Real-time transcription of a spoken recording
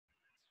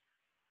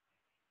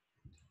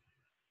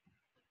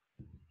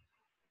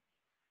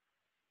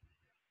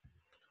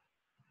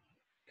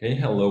Okay,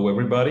 hello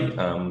everybody.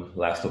 I'm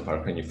László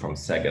Parkanyi from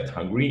Szeged,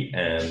 Hungary,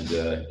 and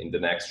in the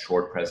next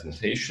short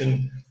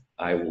presentation,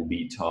 I will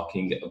be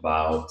talking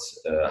about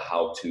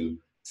how to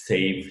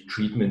save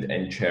treatment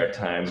and chair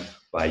time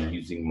by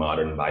using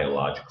modern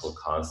biological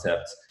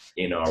concepts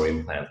in our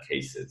implant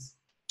cases.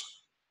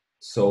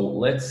 So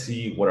let's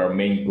see what our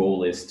main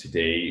goal is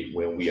today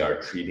when we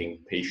are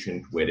treating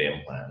patients with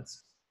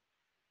implants.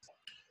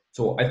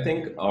 So I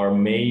think our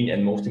main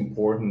and most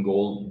important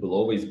goal will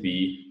always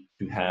be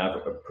to have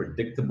a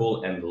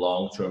predictable and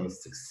long-term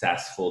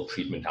successful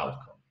treatment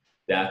outcome.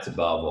 That's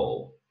above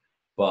all.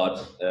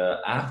 But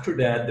after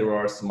that, there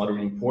are some other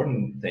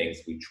important things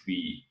which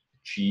we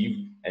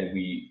achieve and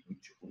we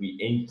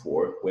aim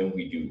for when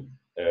we do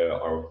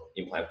our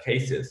implant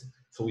cases.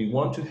 So we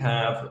want to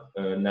have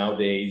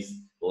nowadays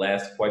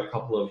quite a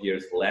couple of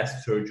years,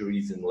 less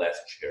surgeries and less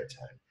chair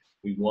time.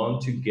 We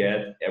want to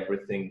get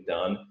everything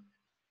done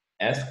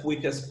as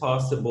quick as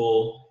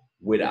possible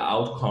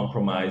without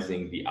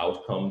compromising the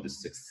outcome, the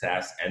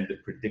success, and the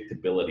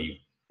predictability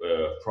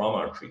from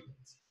our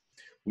treatments.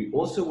 We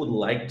also would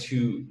like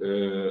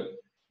to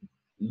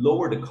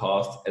lower the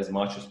cost as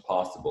much as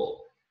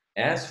possible,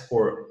 as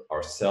for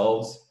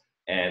ourselves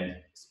and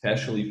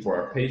especially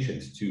for our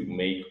patients, to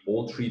make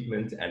all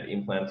treatments and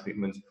implant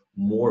treatments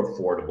more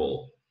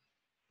affordable.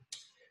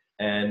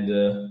 And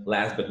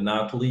last but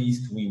not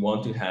least, we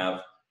want to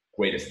have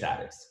great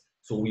aesthetics.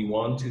 So we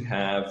want to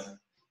have,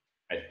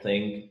 I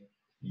think,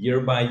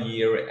 year by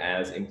year,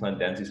 as implant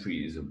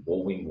dentistry is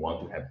evolving, we want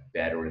to have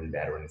better and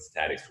better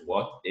aesthetics.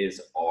 What is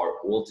our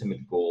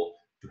ultimate goal?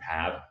 To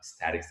have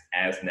aesthetics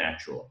as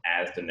natural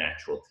as the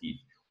natural teeth,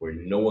 where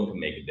no one can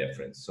make a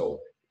difference. So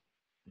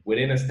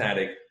within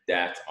aesthetic,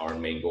 that's our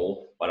main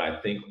goal. But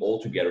I think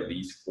altogether,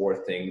 these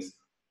four things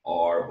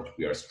are what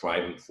we are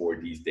striving for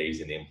these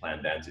days in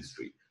implant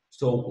dentistry.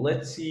 So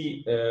let's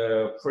see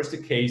first a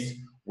case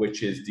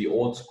which is the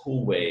old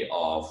school way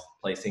of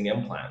placing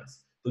implants.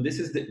 So this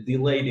is the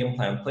delayed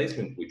implant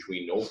placement, which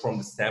we know from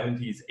the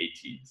 70s,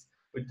 80s.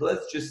 But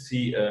let's just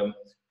see a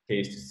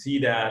case to see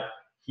that.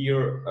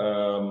 Here,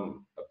 a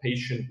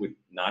patient with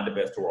not the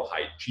best oral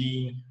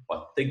hygiene,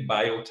 but thick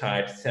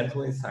biotype,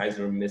 central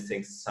incisor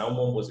missing.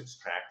 Someone was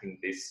extracting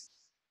this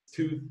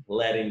tooth,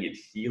 letting it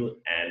heal,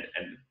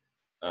 and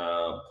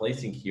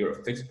placing here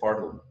a fixed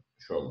partial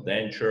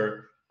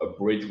denture, a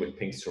bridge with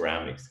pink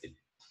ceramics. It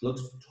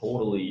looks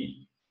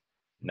totally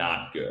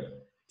not good,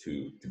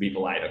 to be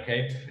polite,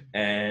 okay?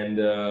 And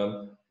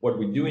what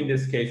we do in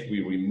this case,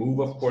 we remove,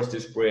 of course,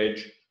 this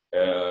bridge,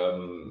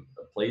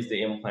 place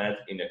the implant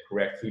in a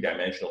correct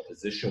three-dimensional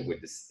position with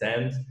the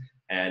stent.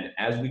 And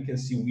as we can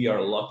see, we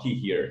are lucky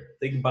here.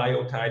 Thick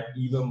biotype,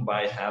 even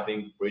by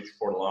having bridge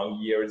for long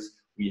years,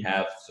 we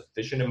have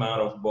sufficient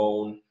amount of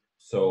bone.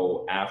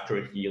 So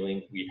after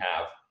healing, we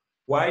have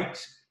quite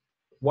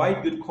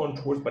good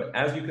contours, but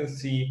as you can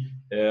see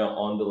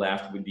on the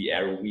left with the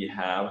arrow, we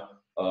have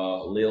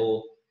a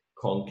little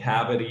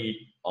concavity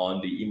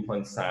on the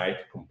implant side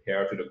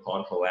compared to the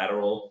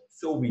contralateral.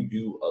 So we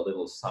do a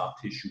little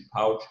soft tissue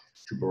pouch,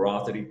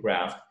 tuberosity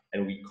graft,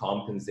 and we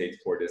compensate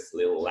for this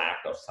little lack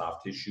of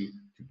soft tissue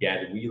to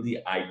get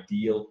really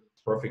ideal,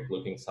 perfect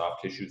looking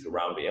soft tissues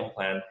around the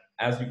implant.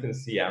 As you can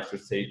see, after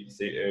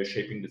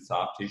shaping the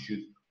soft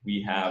tissues,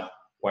 we have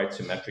quite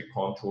symmetric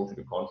contour to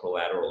the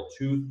contralateral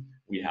tooth.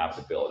 We have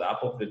the build up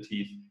of the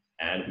teeth,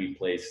 and we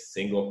place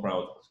single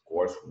crowns, of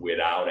course,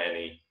 without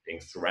any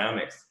pink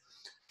ceramics.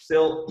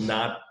 Still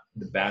not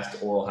the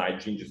best oral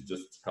hygiene, just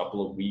a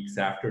couple of weeks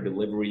after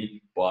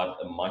delivery, but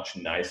a much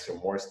nicer,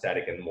 more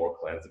aesthetic, and more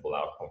cleansable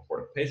outcome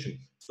for the patient.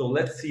 So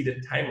let's see the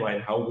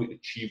timeline, how we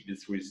achieve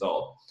this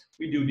result.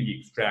 We do the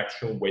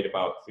extraction, wait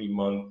about 3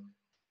 months,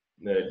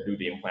 do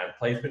the implant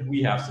placement.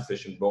 We have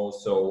sufficient bone,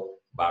 so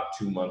about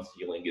 2 months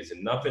healing is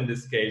enough in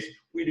this case.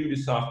 We do the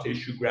soft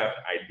tissue graft,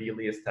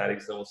 ideally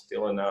aesthetic zone,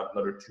 still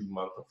another 2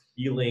 months of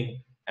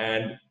healing,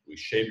 and we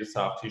shave the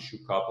soft tissue,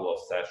 couple of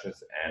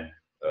sessions, and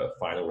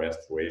final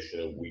restoration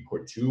a week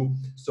or 2.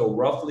 So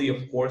roughly,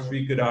 of course,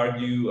 we could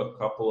argue a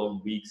couple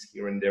of weeks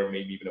here and there,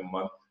 maybe even a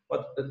month,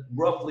 but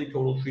roughly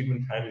total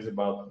treatment time is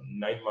about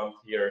 9 months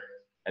here,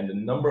 and the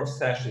number of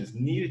sessions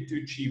needed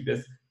to achieve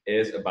this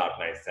is about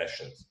 9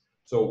 sessions.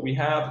 So we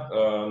have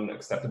an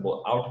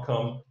acceptable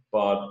outcome,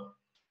 but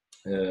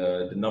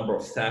the number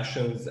of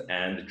sessions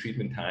and the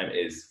treatment time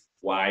is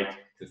quite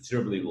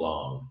considerably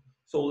long.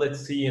 So let's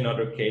see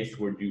another case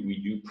where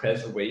we do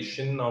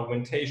preservation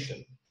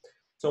augmentation.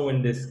 So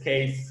in this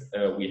case,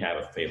 we have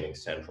a failing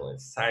central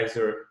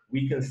incisor.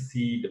 We can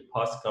see the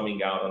pus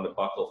coming out on the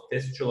buccal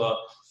fistula.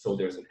 So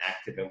there's an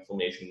active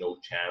inflammation, no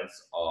chance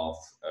of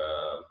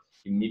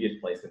immediate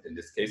placement in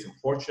this case,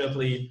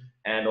 unfortunately.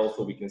 And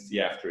also we can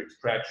see after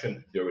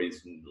extraction, there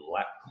is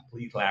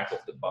complete lack of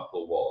the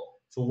buccal wall.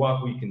 So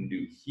what we can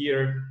do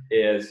here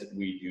is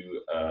we do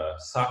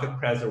socket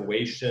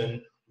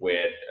preservation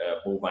with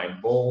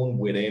bovine bone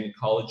within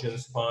collagen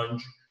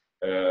sponge.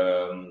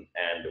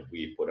 And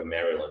we put a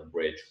Maryland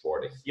bridge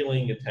for the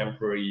healing, a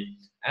temporary.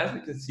 As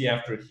we can see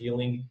after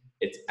healing,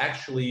 it's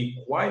actually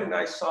quite a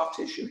nice soft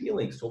tissue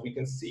healing. So we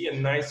can see a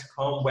nice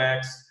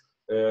convex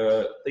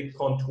thick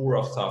contour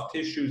of soft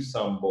tissue,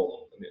 some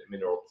bone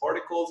mineral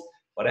particles.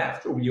 But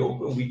after we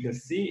open, we can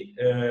see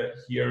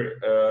here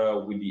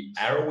with the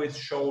arrow is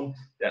shown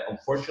that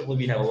unfortunately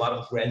we have a lot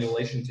of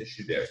granulation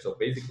tissue there. So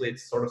basically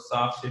it's sort of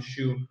soft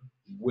tissue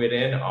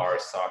within our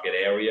socket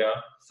area,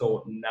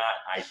 so not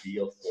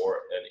ideal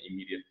for an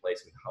immediate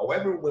placement.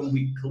 However, when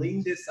we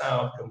clean this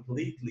out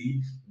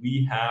completely,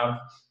 we have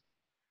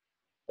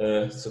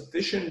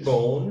sufficient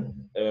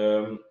bone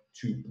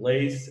to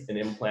place an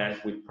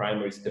implant with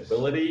primary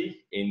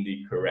stability in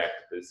the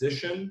correct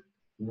position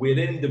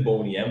within the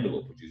bony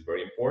envelope, which is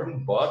very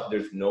important, but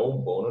there's no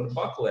bone on the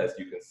buckle, as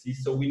you can see.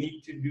 So we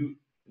need to do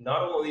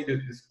not only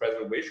this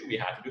preservation, we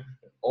have to do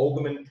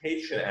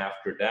augmentation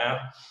after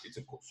that. It's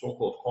a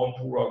so-called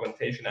contour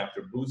augmentation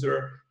after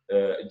Boozer,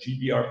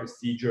 GBR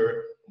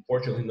procedure.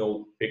 Unfortunately,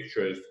 no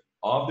pictures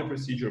of the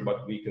procedure,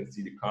 but we can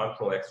see the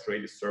control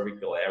X-ray, the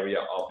cervical area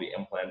of the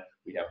implant.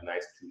 We have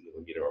nice 2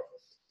 millimeter of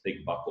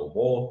thick buccal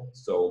wall.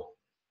 So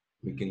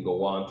we can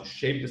go on to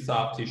shape the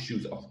soft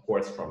tissues, of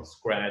course, from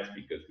scratch,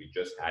 because we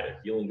just had a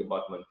healing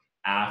abutment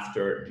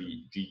after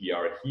the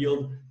GBR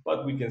healed,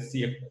 but we can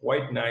see a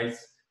quite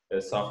nice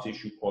soft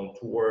tissue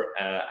contour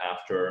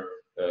after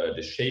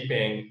the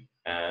shaping.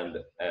 And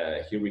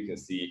here we can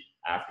see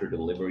after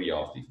delivery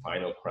of the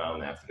final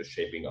crown, after the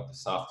shaping of the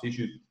soft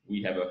tissue,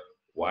 we have a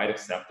quite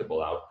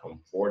acceptable outcome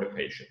for the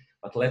patient.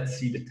 But let's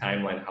see the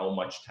timeline, how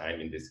much time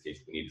in this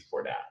case we need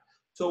for that.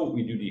 So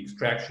we do the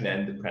extraction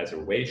and the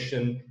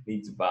preservation,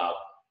 needs about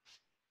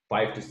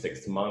 5 to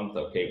 6 months.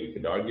 Okay, we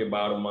could argue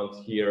about a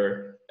month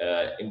here.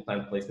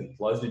 Implant placement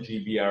plus the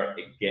GBR,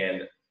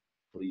 again,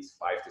 at least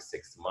 5 to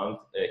 6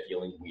 months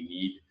healing we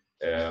need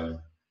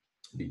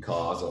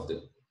because of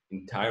the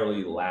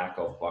entirely lack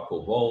of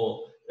buccal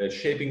wall.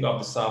 Shaping of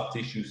the soft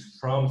tissues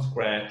from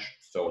scratch,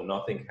 so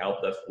nothing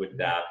helped us with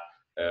that.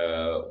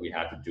 We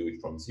had to do it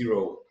from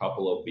zero,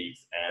 couple of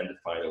weeks, and the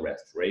final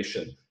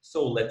restoration.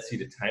 So let's see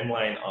the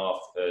timeline of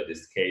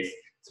this case.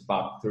 It's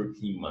about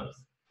 13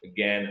 months.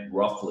 Again,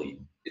 roughly.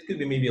 It could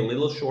be maybe a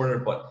little shorter,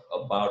 but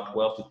about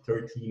 12 to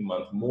 13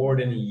 months, more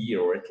than a year,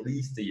 or at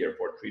least a year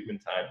for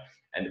treatment time,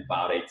 and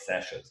about 8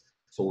 sessions.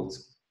 So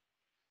it's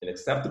an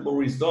acceptable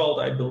result,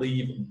 I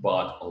believe,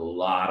 but a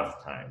lot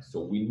of time.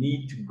 So we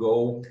need to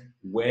go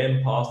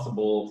when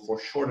possible for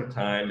shorter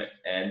time,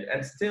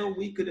 and still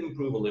we could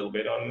improve a little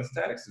bit on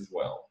aesthetics as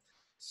well.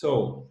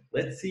 So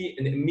let's see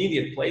an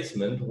immediate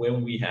placement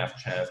when we have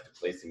chance to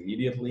place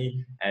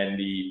immediately, and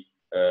the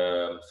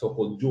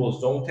so-called dual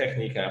zone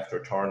technique after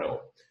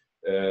Tarnow.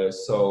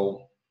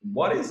 So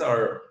what is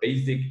our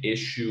basic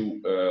issue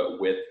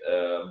with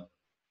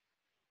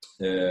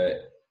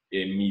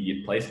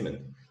immediate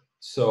placement?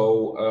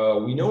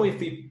 So we know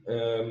if we,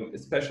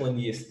 especially in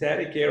the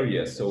aesthetic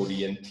area, so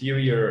the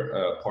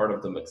anterior part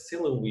of the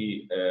maxilla,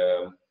 we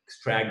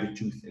extract the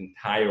tooth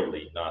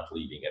entirely, not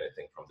leaving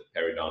anything from the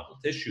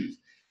periodontal tissues,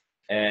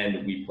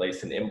 and we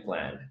place an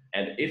implant.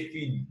 And if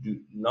we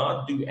do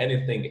not do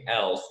anything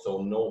else,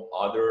 so no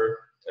other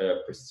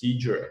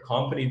procedure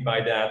accompanied by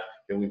that,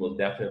 then we will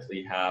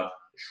definitely have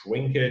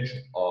shrinkage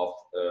of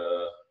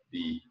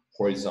the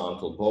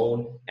horizontal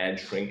bone and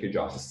shrinkage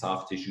of the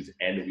soft tissues,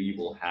 and we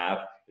will have,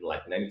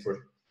 like 95%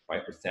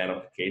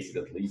 of the cases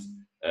at least,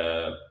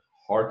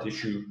 hard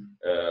tissue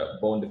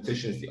bone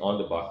deficiency on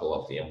the buccal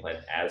of the implant,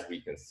 as we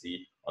can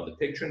see on the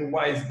picture. And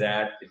why is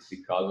that? It's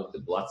because of the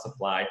blood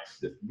supply,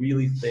 the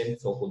really thin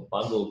so-called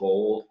bundle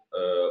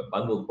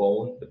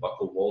bone, the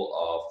buccal wall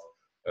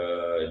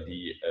of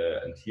the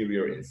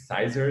anterior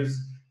incisors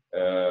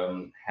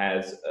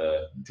has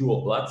a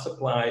dual blood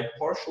supply,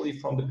 partially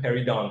from the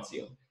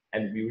periodontium.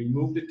 And we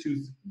remove the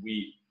tooth,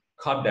 we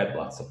cut that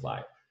blood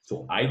supply.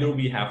 So either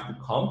we have to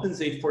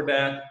compensate for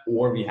that,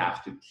 or we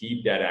have to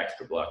keep that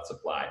extra blood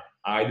supply.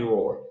 Either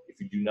or. If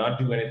you do not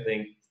do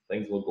anything,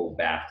 things will go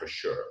bad for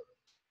sure.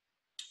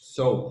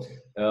 So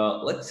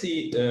let's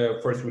see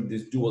first with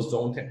this dual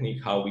zone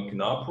technique how we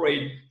can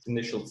operate.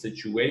 Initial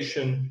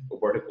situation, a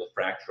vertical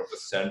fracture of a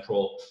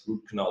central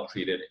root canal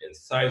treated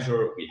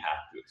incisor. We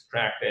have to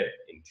extract it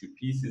in 2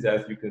 pieces,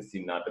 as you can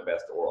see, not the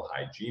best oral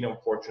hygiene,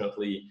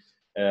 unfortunately.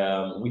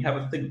 We have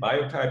a thick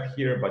biotype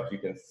here, but you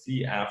can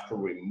see after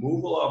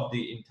removal of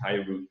the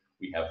entire root,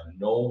 we have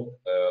no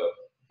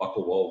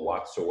buccal wall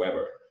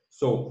whatsoever.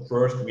 So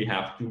first we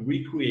have to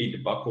recreate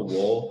the buccal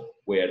wall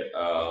with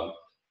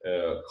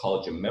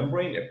collagen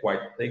membrane, a quite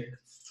thick,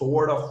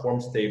 sort of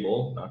form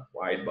stable, not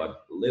quite, but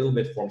a little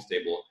bit form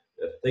stable,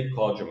 a thick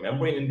collagen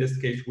membrane. In this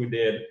case we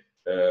did.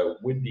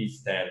 With the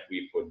stent,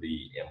 we put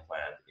the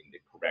implant in the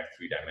correct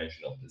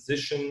 3-dimensional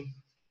position.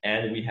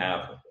 And we have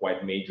a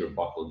quite major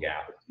buccal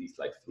gap, at least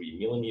like 3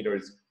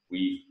 millimeters.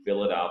 We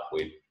fill it up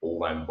with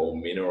bovine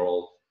bone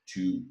mineral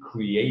to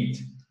create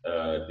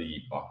the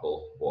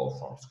buccal wall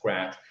from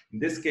scratch. In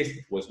this case,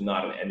 it was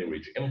not an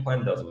any-ridge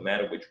implant, doesn't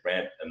matter which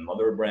brand,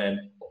 another brand,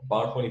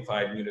 about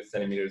 25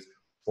 centimeters.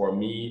 For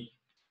me,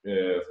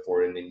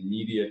 for an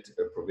immediate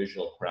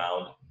provisional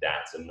crown,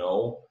 that's a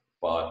no.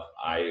 But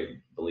I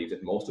believe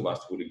that most of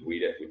us would agree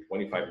that with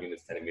 25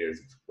 centimeters,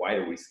 it's quite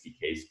a risky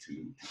case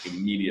to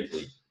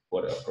immediately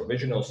put a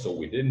provisional, so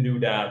we didn't do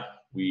that.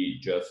 We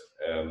just,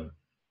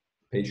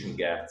 patient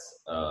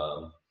gets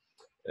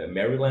a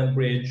Maryland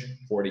bridge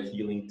for the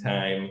healing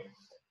time.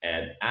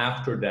 And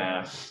after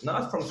that,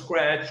 not from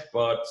scratch,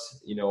 but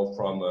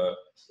from a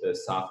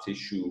soft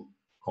tissue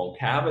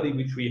concavity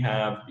which we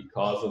have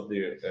because of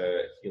the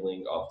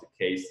healing of the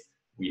case.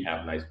 We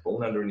have nice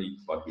bone underneath,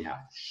 but we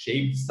have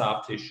shaped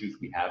soft tissues.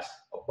 We have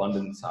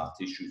abundant soft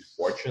tissues,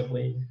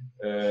 fortunately,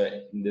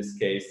 in this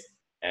case.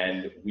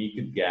 And we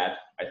could get,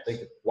 I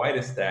think, quite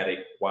a static,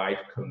 quite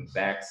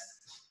convex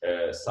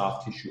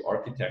soft tissue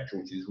architecture,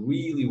 which is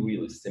really,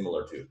 really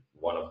similar to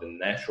one of the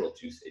natural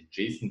tooths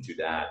adjacent to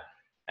that.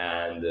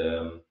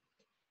 And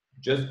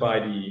just by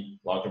the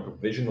long-term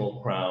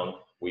provisional crown,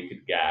 we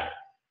could get,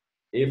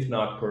 if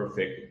not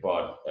perfect,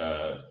 but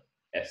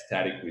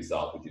aesthetic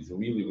result, which is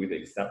really, really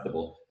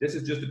acceptable. This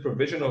is just a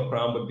provisional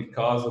crown, but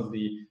because of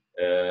the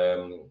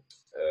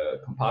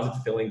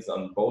composite fillings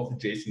on both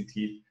adjacent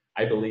teeth,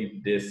 I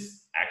believe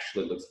this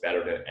actually looks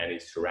better than any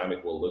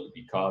ceramic will look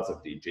because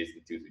of the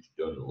adjacent teeth, which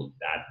don't look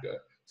that good.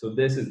 So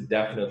this is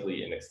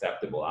definitely an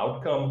acceptable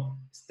outcome.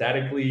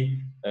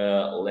 Aesthetically,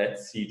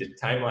 let's see the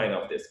timeline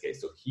of this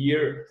case. So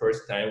here,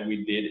 first time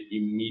we did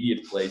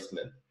immediate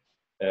placement,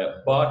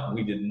 but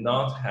we did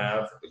not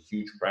have a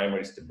huge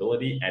primary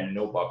stability and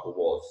no buccal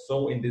walls.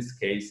 So in this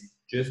case,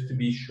 just to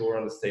be sure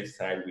on the safe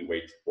side, we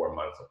wait 4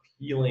 months of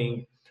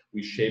healing.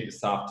 We shape the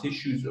soft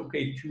tissues.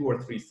 Okay, 2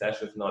 or 3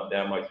 sessions, not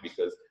that much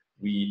because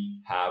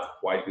we have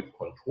quite good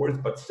contours,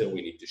 but still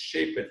we need to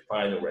shape it,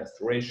 final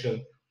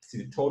restoration. See,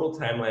 the total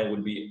timeline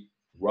would be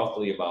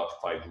roughly about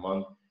 5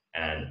 months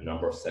and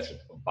number of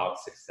sessions, about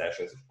 6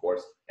 sessions. Of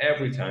course,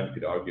 every time you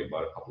could argue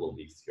about a couple of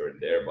weeks here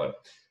and there, but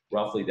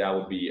roughly that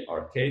would be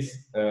our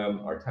case,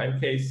 our time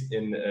case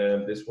in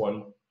this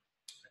one.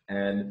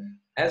 And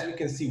as we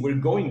can see, we're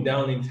going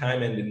down in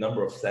time and the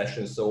number of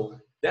sessions. So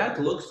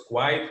that looks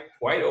quite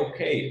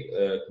okay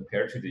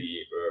compared to the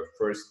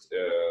first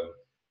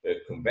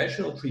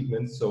conventional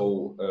treatment.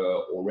 So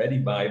already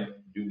by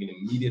doing an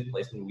immediate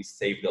placement, we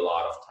saved a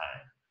lot of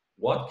time.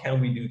 What can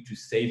we do to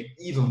save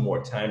even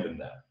more time than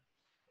that?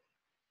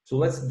 So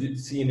let's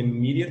see an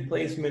immediate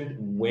placement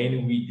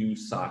when we do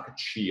socket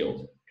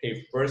shield.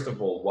 Okay, first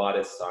of all, what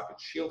is socket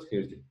shield?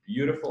 Here's a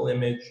beautiful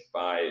image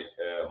by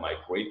my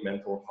great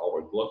mentor,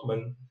 Howard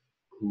Gluckman,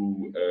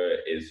 who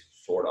is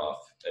sort of,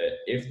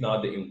 if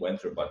not the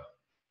inventor, but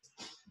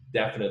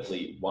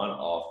definitely one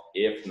of,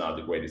 if not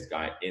the greatest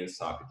guy in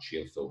socket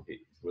shield. So he's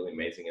really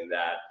amazing in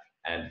that.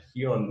 And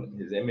here on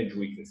his image,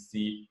 we can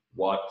see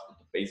what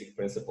the basic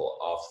principle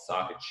of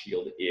socket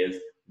shield is.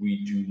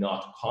 We do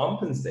not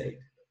compensate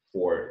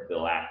for the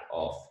lack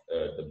of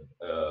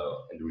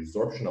and the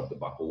resorption of the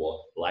buccal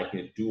wall, like in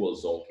a dual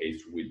zone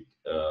case with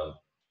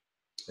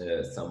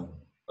some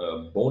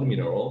bone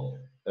mineral,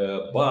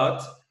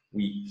 but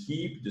we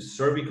keep the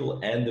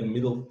cervical and the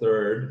middle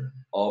third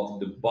of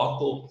the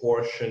buccal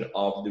portion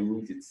of the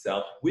root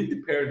itself with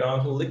the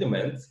periodontal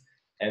ligaments,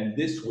 and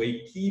this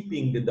way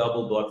keeping the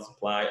double blood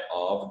supply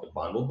of the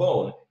bundle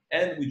bone.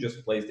 And we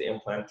just place the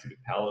implant to the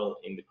palatal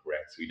in the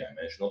correct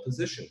 3-dimensional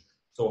position.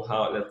 So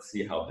let's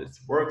see how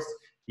this works.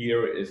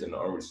 Here is an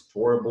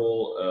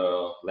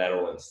unrestorable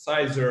lateral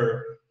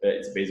incisor.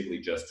 It's basically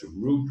just a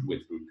root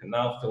with root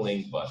canal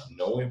filling, but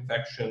no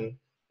infection.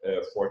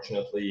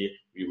 Fortunately,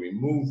 we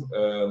remove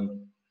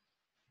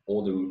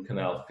all the root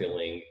canal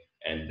filling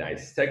and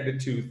dissect the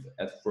tooth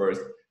at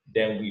first.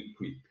 Then we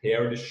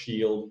prepare the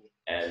shield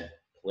and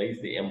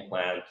place the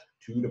implant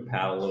to the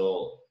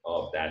palatal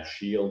of that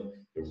shield,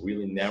 a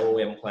really narrow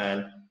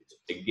implant.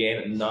 It's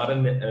again not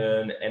an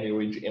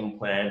any-ridge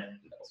implant,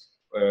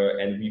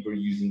 and we were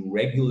using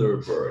regular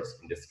burrs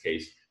in this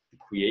case to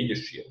create a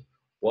shield.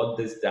 What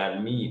does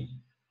that mean?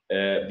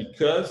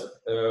 Because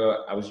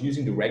I was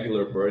using the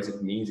regular burrs,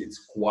 it means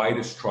it's quite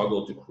a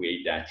struggle to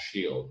create that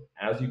shield.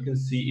 As you can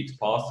see, it's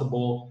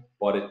possible,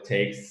 but it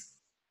takes,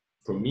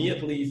 for me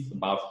at least,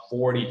 about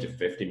 40 to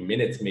 50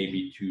 minutes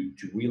maybe to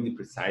really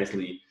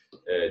precisely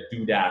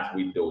do that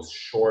with those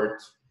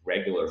short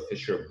regular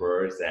Fisher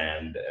burrs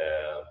and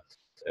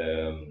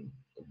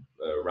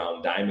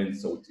round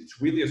diamonds. So it's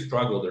really a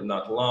struggle. They're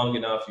not long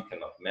enough, you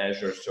cannot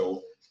measure.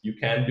 So you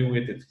can do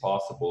it, it's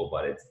possible,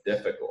 but it's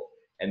difficult.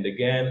 And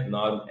again,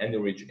 not an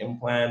any-ridge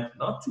implant,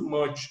 not too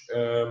much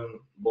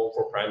bone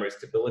for primary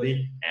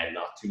stability, and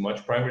not too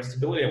much primary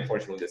stability.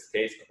 Unfortunately, in this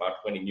case,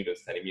 about 20 newton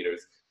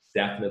centimeters,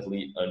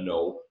 definitely a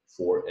no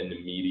for an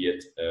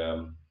immediate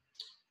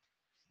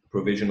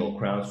provisional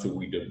crown. So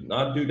we did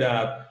not do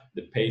that.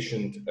 The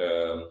patient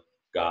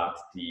got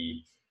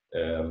the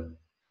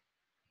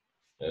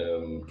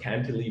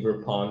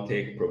cantilever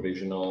pontic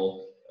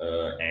provisional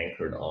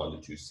anchored on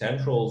the 2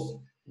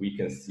 centrals. We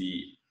can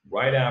see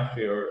right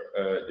after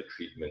the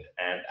treatment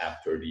and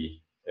after the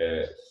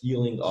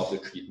healing of the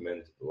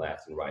treatment,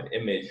 left and right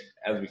image.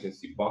 As we can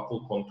see,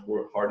 buccal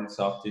contour, hardened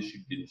soft tissue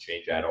didn't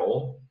change at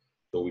all.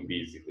 So we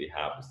basically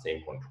have the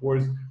same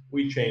contours.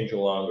 We change a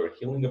longer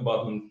healing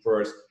abutment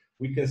first.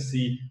 We can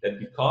see that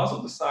because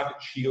of the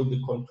socket shield,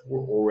 the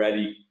contour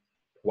already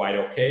quite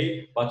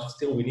okay, but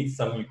still we need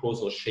some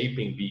mucosal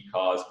shaping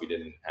because we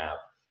didn't have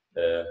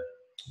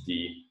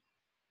the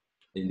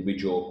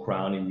individual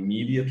crown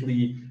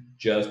immediately,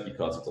 just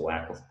because of the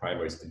lack of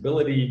primary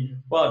stability,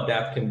 but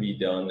that can be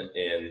done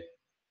in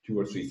 2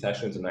 or 3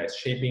 sessions, a nice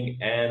shaping.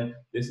 And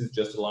this is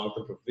just a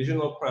long-term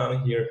provisional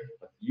crown here,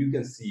 but you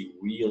can see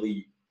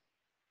really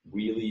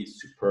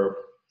superb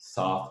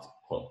soft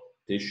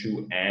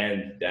tissue,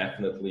 and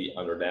definitely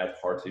under that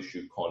hard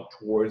tissue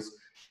contours.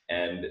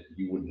 And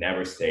you would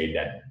never say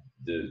that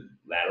the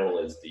lateral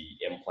is the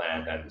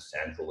implant and the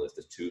central is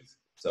the tooth.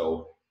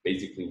 So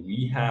basically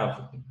we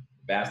have the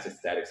best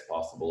aesthetics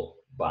possible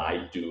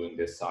by doing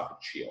this socket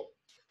shield.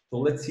 So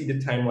let's see the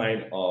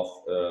timeline of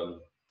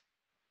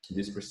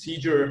this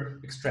procedure: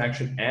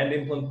 extraction and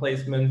implant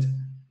placement.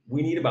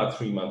 We need about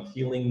 3-month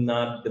healing,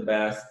 not the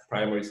best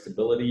primary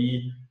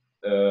stability,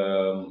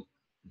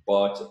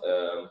 but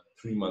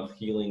 3-month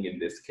healing in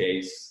this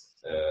case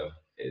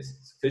is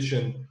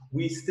sufficient.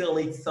 We still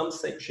need some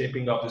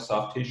shaping of the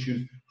soft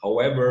tissues.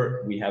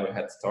 However, we have a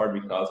head start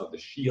because of the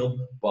shield,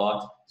 but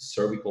the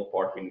cervical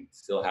part we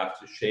still have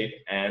to shape,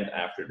 and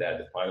after that,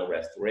 the final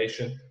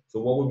restoration. So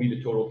what would be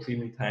the total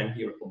treatment time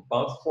here?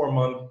 About 4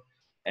 months.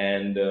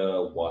 And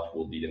what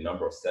will be the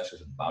number of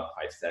sessions? About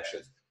 5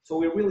 sessions. So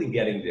we're really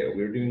getting there.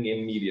 We're doing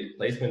immediate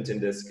placement in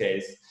this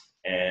case,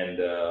 and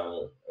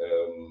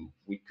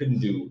we couldn't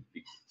do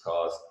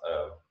because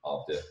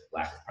of the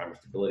lack of primary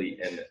stability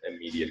and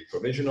immediate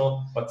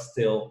provisional, but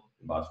still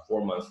about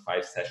 4 months,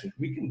 5 sessions,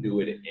 we can do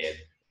it in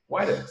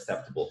quite an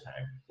acceptable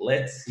time.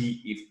 Let's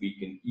see if we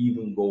can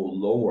even go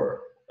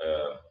lower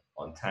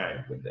on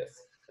time with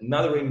this.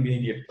 Another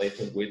immediate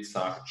placement with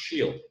socket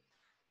shield.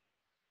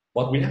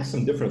 But we have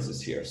some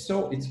differences here.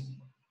 So it's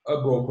a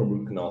broken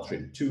root canal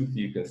treated tooth.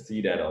 You can see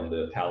that on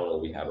the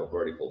palatal we have a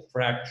vertical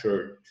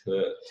fracture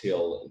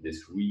till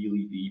this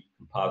really deep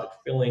composite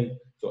filling.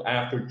 So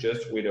after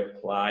just with a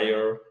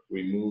plier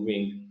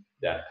removing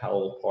that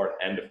palatal part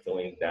and the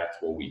filling, that's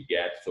what we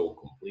get. So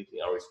completely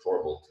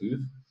unrestorable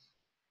tooth.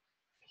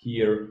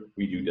 Here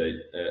we do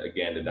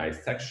again the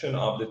dissection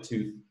of the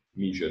tooth,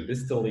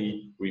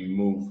 mesiodistally,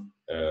 remove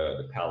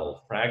the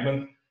palatal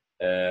fragment.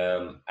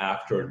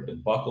 After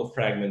the buccal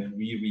fragment,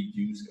 we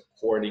reduce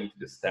according to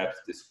the steps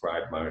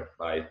described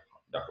by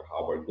Dr.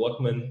 Howard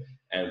Gluckman,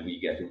 and we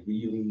get a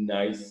really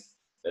nice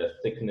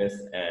thickness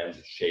and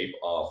shape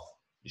of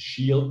the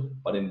shield.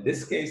 But in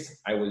this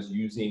case, I was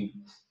using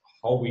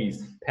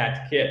Howie's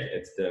PET kit.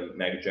 It's the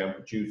Megagen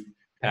produced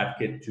PET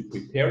kit to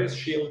prepare this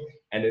shield.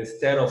 And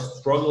instead of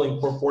struggling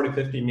for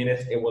 40-50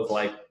 minutes, it was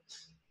like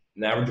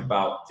an average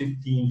about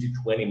 15 to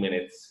 20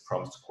 minutes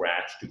from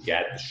scratch to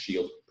get the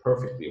shield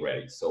perfectly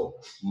ready. So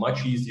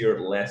much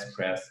easier, less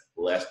stress,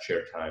 less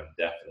chair time,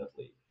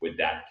 definitely with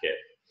that kit.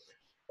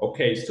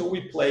 Okay, so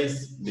we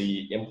place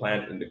the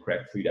implant in the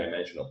correct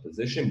 3-dimensional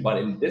position, but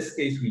in this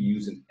case, we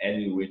use an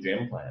any-ridge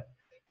implant.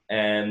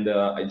 And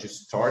I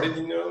just started,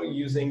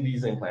 using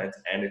these implants,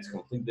 and it's a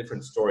completely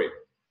different story.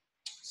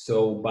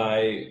 So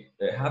by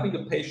having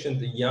a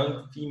patient, a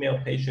young female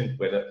patient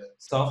with a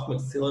soft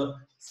maxilla,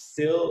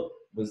 still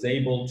was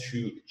able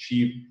to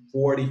achieve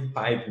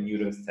 45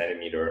 Newton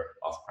centimeter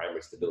of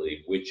primary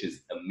stability, which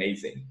is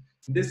amazing.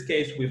 In this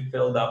case, we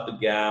filled up the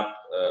gap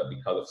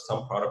because of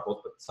some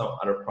protocols, but some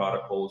other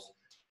protocols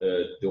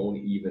don't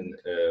even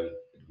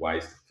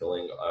advise the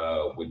filling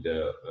with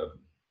the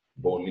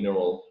bone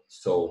mineral.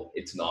 So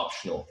it's an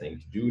optional thing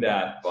to do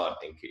that. But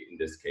in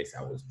this case,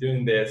 I was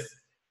doing this.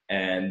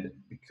 And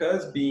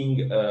because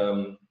being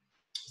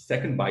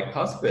second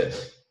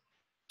bicuspid,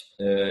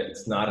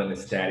 it's not an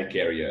aesthetic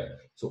area.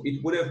 So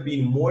it would have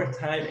been more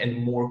time and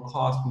more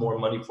cost, more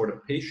money for the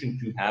patient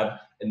to have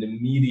an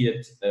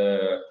immediate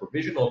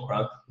provisional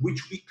crown,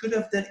 which we could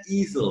have done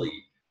easily.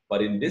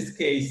 But in this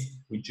case,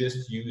 we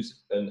just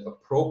use an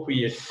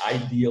appropriate,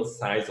 ideal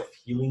size of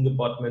healing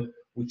abutment,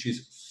 which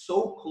is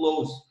so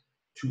close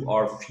to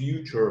our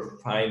future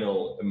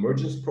final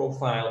emergence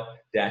profile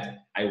that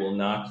I will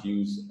not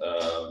use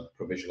a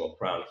provisional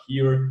crown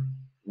here.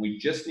 We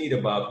just need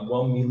about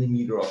 1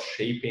 millimeter of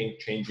shaping,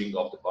 changing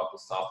of the buccal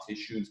soft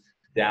tissues,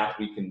 that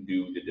we can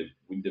do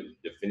with the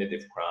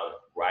definitive crown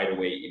right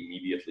away,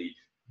 immediately,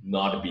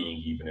 not being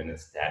even an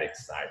aesthetic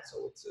side.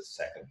 So it's a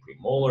second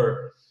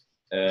premolar.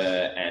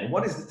 And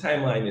what is the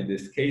timeline in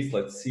this case?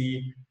 Let's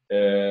see.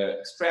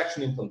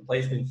 Extraction, implant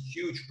placement,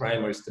 huge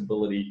primary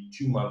stability,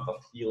 2 months of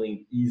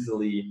healing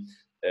easily,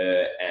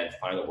 and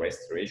final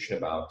restoration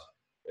about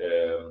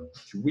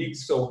 2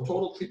 weeks. So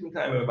total treatment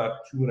time of about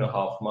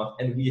 2.5 months.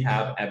 And we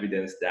have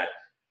evidence that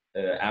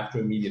after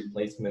immediate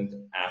placement,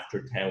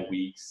 after 10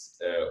 weeks,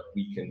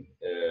 we can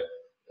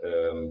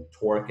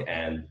torque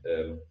and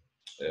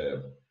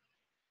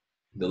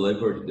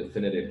deliver the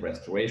definitive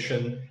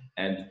restoration.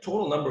 And the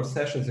total number of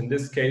sessions in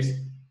this case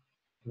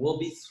will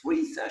be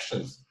 3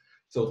 sessions.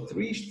 So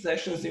 3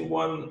 sessions in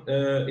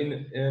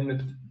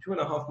in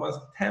 2.5 months,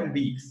 10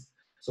 weeks.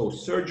 So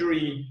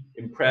surgery,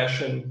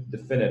 impression,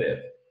 definitive,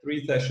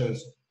 3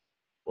 sessions,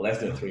 less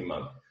than 3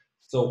 months.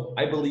 So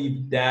I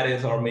believe that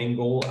is our main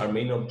goal, our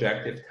main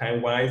objective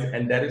time-wise,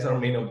 and that is our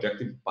main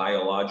objective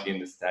biology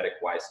and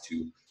aesthetic-wise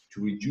too,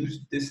 to reduce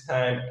this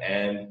time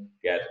and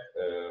get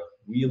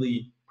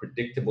really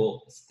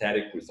predictable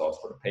aesthetic results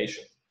for the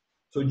patient.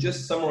 So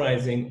just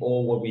summarizing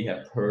all what we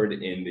have heard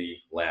in the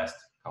last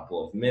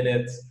couple of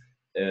minutes,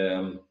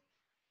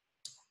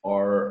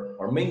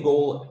 our main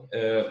goal,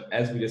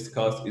 as we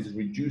discussed, is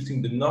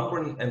reducing the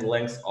number and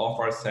length of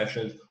our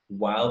sessions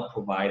while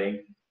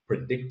providing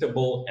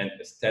predictable and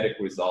aesthetic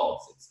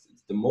results.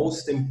 It's the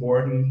most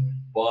important,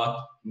 but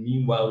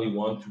meanwhile, we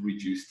want to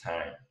reduce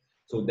time.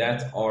 So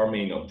that's our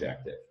main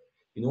objective.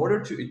 In order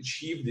to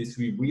achieve this,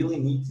 we really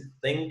need to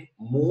think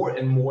more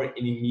and more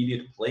in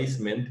immediate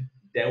placement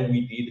than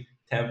we did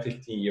 10,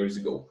 15 years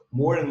ago.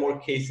 More and more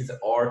cases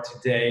are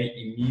today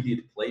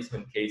immediate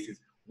placement cases,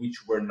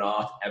 which were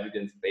not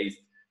evidence-based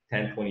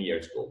 10, 20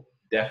 years ago,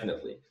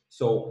 definitely.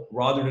 So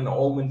rather than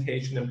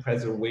augmentation and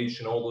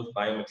preservation, all those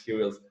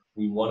biomaterials,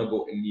 we want to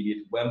go immediate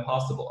when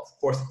possible. Of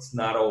course, it's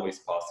not always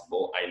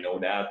possible. I know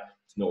that.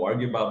 There's no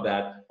argue about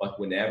that. But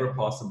whenever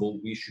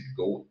possible, we should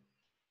go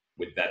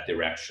with that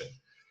direction.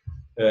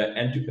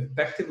 And to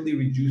effectively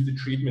reduce the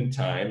treatment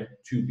time,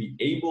 to be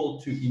able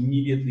to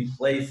immediately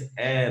place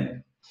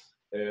and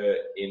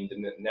in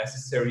the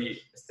necessary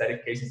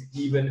aesthetic cases,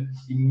 even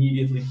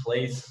immediately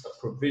place a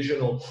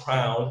provisional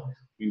crown,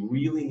 we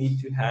really need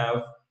to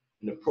have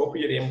an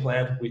appropriate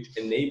implant which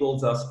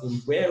enables us in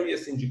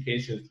various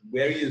indications,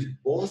 various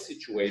bone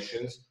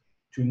situations,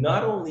 to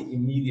not only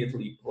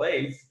immediately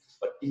place,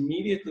 but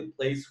immediately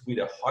place with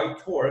a high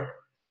torque,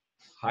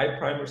 high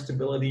primer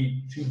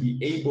stability, to be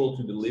able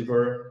to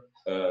deliver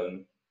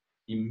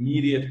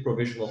immediate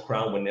provisional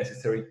crown when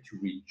necessary to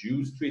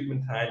reduce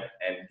treatment time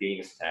and gain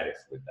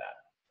aesthetics with that.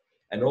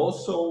 And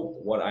also,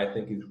 what I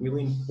think is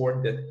really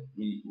important that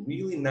we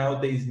really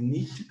nowadays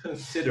need to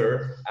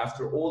consider,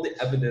 after all the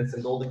evidence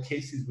and all the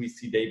cases we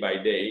see day by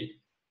day,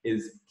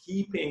 is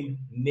keeping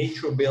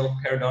nature-built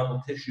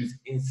periodontal tissues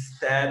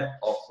instead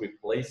of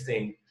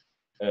replacing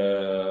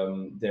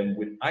them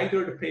with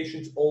either the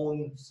patient's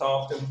own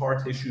soft and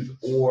hard tissues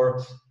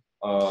or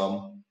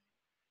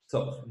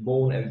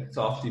bone and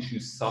soft tissue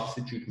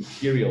substitute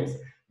materials,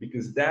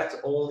 because that's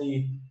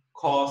only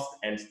cost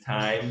and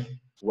time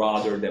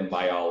rather than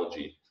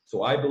biology.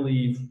 So I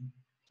believe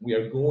we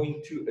are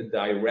going to a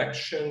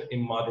direction in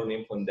modern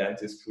implant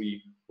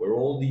dentistry where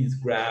all these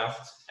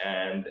grafts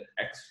and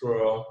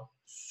extra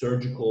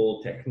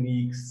surgical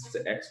techniques,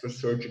 extra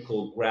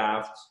surgical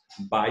grafts,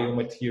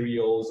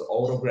 biomaterials,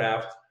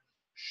 autografts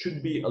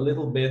should be a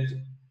little bit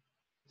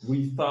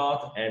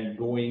rethought and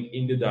going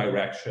in the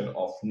direction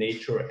of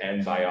nature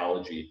and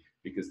biology,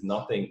 because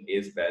nothing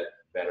is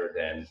better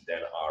than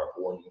our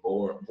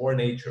born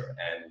nature,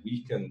 and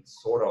we can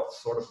sort of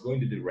go in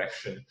the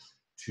direction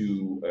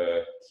to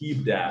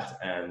keep that,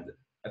 and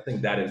I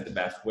think that is the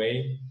best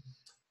way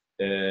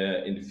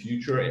in the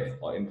future in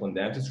implant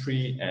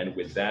dentistry. And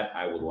with that,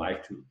 I would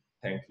like to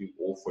thank you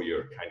all for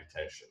your kind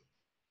attention.